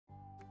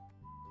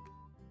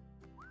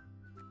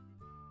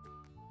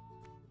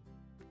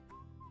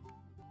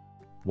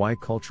Why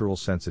cultural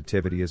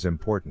sensitivity is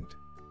important.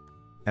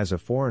 As a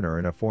foreigner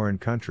in a foreign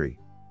country,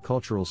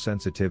 cultural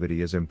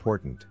sensitivity is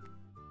important.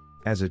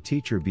 As a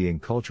teacher, being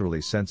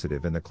culturally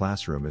sensitive in the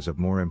classroom is of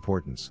more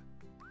importance.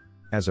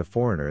 As a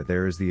foreigner,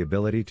 there is the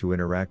ability to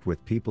interact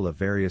with people of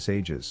various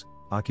ages,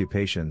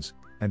 occupations,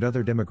 and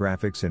other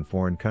demographics in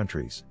foreign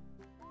countries.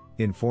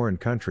 In foreign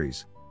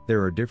countries,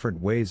 there are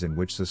different ways in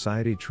which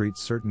society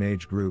treats certain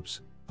age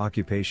groups,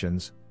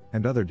 occupations,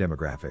 and other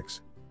demographics.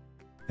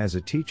 As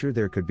a teacher,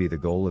 there could be the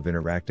goal of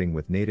interacting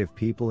with native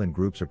people and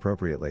groups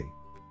appropriately.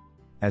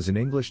 As an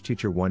English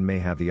teacher, one may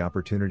have the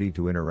opportunity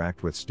to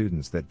interact with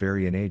students that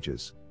vary in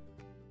ages.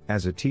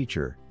 As a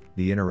teacher,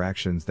 the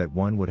interactions that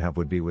one would have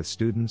would be with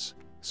students,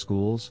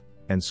 schools,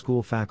 and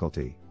school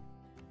faculty.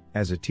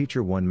 As a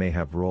teacher, one may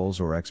have roles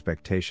or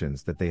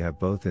expectations that they have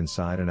both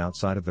inside and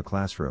outside of the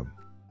classroom.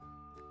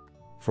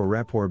 For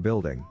rapport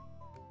building.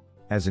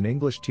 As an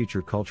English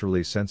teacher,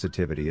 culturally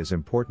sensitivity is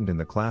important in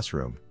the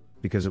classroom,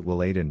 because it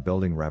will aid in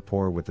building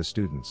rapport with the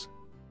students.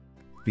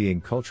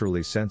 Being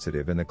culturally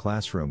sensitive in the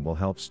classroom will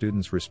help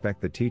students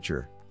respect the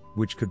teacher,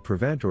 which could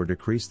prevent or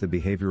decrease the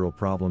behavioral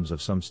problems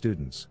of some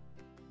students.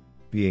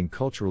 Being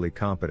culturally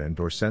competent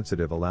or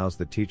sensitive allows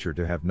the teacher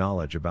to have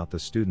knowledge about the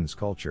student's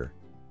culture,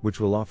 which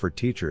will offer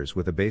teachers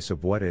with a base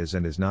of what is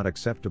and is not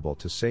acceptable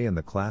to say in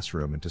the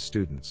classroom and to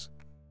students.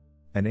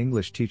 An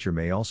English teacher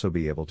may also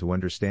be able to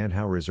understand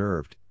how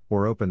reserved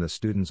or open the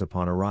students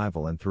upon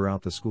arrival and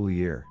throughout the school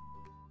year.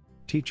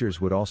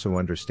 Teachers would also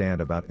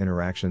understand about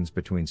interactions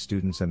between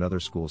students and other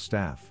school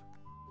staff.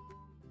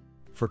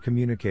 For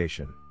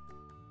communication.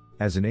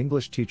 As an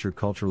English teacher,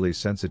 culturally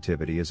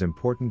sensitivity is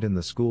important in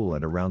the school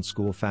and around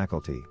school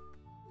faculty.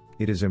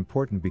 It is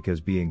important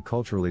because being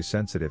culturally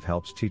sensitive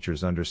helps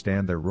teachers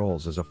understand their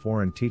roles as a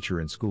foreign teacher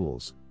in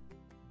schools.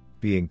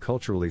 Being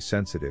culturally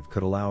sensitive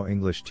could allow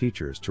English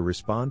teachers to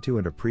respond to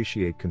and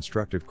appreciate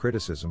constructive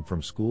criticism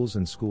from schools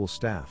and school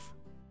staff.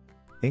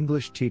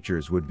 English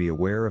teachers would be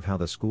aware of how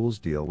the schools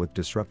deal with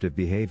disruptive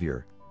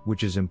behavior,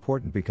 which is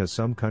important because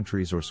some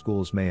countries or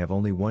schools may have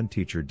only one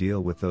teacher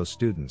deal with those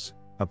students,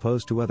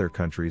 opposed to other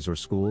countries or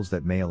schools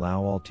that may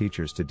allow all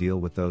teachers to deal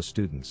with those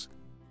students.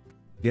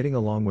 Getting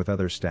along with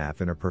other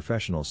staff in a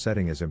professional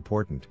setting is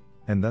important,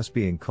 and thus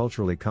being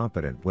culturally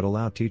competent would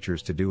allow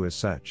teachers to do as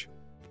such.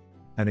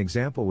 An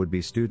example would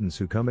be students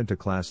who come into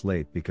class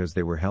late because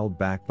they were held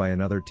back by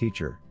another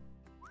teacher.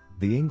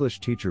 The English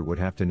teacher would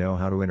have to know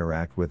how to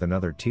interact with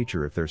another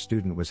teacher if their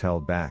student was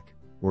held back,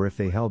 or if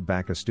they held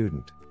back a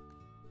student.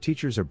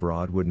 Teachers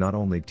abroad would not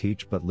only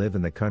teach but live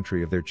in the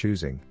country of their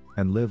choosing,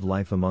 and live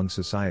life among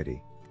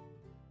society.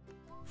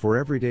 For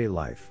everyday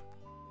life.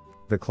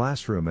 The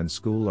classroom and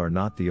school are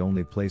not the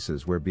only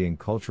places where being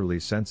culturally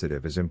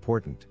sensitive is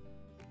important.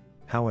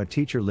 How a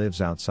teacher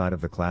lives outside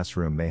of the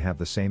classroom may have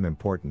the same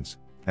importance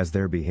as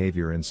their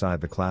behavior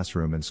inside the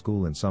classroom and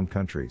school in some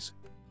countries.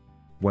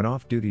 When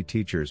off-duty,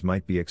 teachers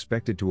might be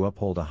expected to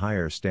uphold a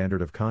higher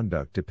standard of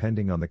conduct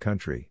depending on the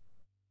country.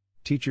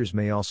 Teachers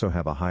may also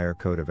have a higher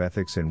code of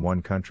ethics in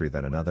one country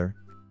than another.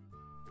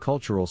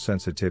 Cultural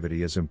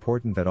sensitivity is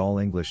important that all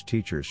English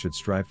teachers should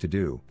strive to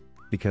do,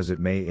 because it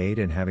may aid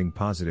in having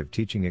positive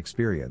teaching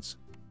experience.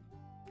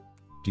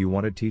 Do you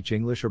want to teach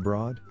English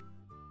abroad?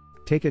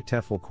 Take a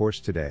TEFL course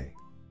today.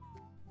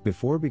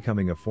 Before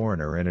becoming a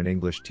foreigner and an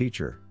English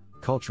teacher,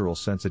 cultural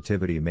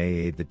sensitivity may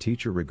aid the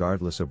teacher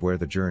regardless of where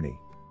the journey.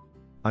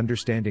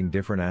 Understanding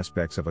different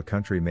aspects of a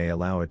country may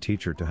allow a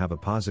teacher to have a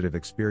positive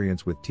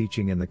experience with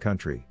teaching in the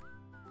country.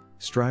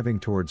 Striving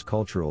towards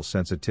cultural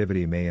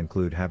sensitivity may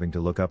include having to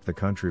look up the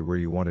country where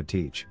you want to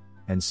teach,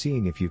 and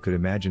seeing if you could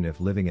imagine if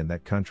living in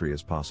that country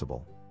is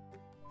possible.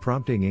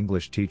 Prompting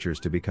English teachers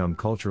to become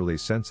culturally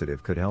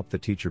sensitive could help the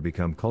teacher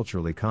become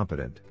culturally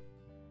competent.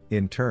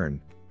 In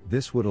turn,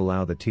 this would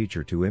allow the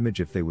teacher to image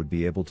if they would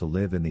be able to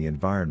live in the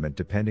environment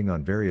depending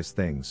on various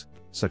things,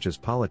 such as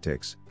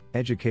politics,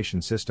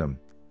 education system,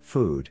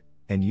 food,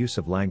 and use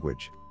of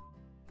language.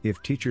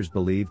 If teachers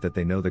believe that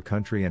they know the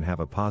country and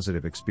have a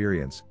positive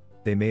experience,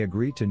 they may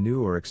agree to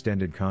new or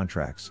extended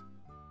contracts.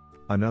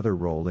 Another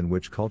role in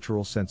which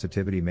cultural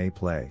sensitivity may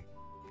play.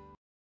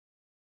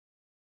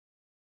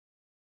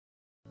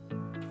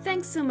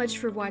 Thanks so much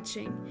for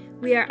watching.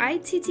 We are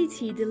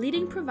ITTT, the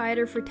leading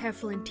provider for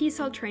TEFL and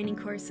TESOL training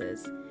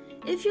courses.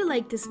 If you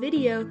liked this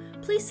video,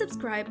 please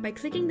subscribe by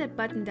clicking that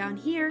button down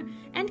here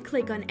and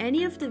click on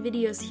any of the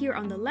videos here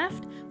on the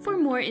left for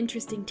more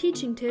interesting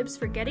teaching tips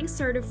for getting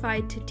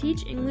certified to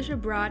teach English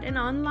abroad and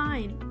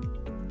online.